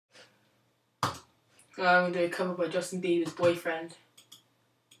I'm going to do a cover by Justin Bieber's Boyfriend.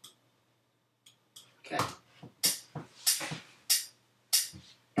 Okay.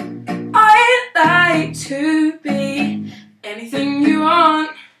 I'd like to be anything you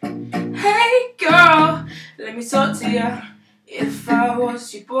want. Hey girl, let me talk to you. If I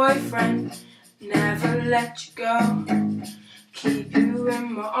was your boyfriend, never let you go. Keep you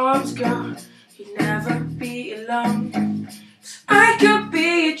in my arms, girl. You'd never be alone. I could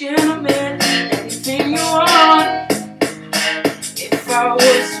be a gentleman, anything you want. If I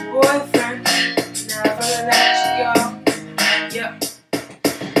was your boyfriend, never let you go. Yeah.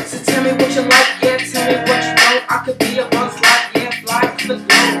 So tell me what you like, yeah, tell me what you don't. I could be a buzz like, yeah, fly to the globe.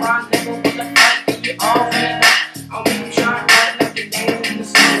 I never wanna fight, but you already know. I'll be trying right like the name in the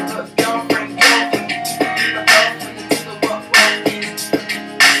song. But girlfriend, girlfriend, you can be my girlfriend. You think of what is.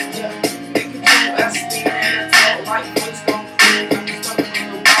 Yeah, make it do as thing and I talk like voice gon' clean. I'm just stuck on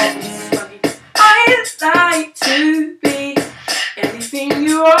the wall, it's sluggy. I'd like to be anything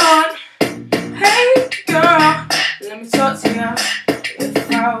you want. Hey girl, let me talk to you.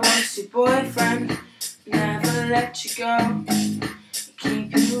 If I was your boyfriend, never let you go.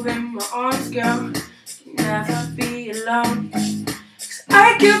 Keep you in my arms, girl. Never be alone. 'Cause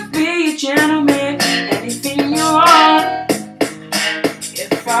I could be a gentleman.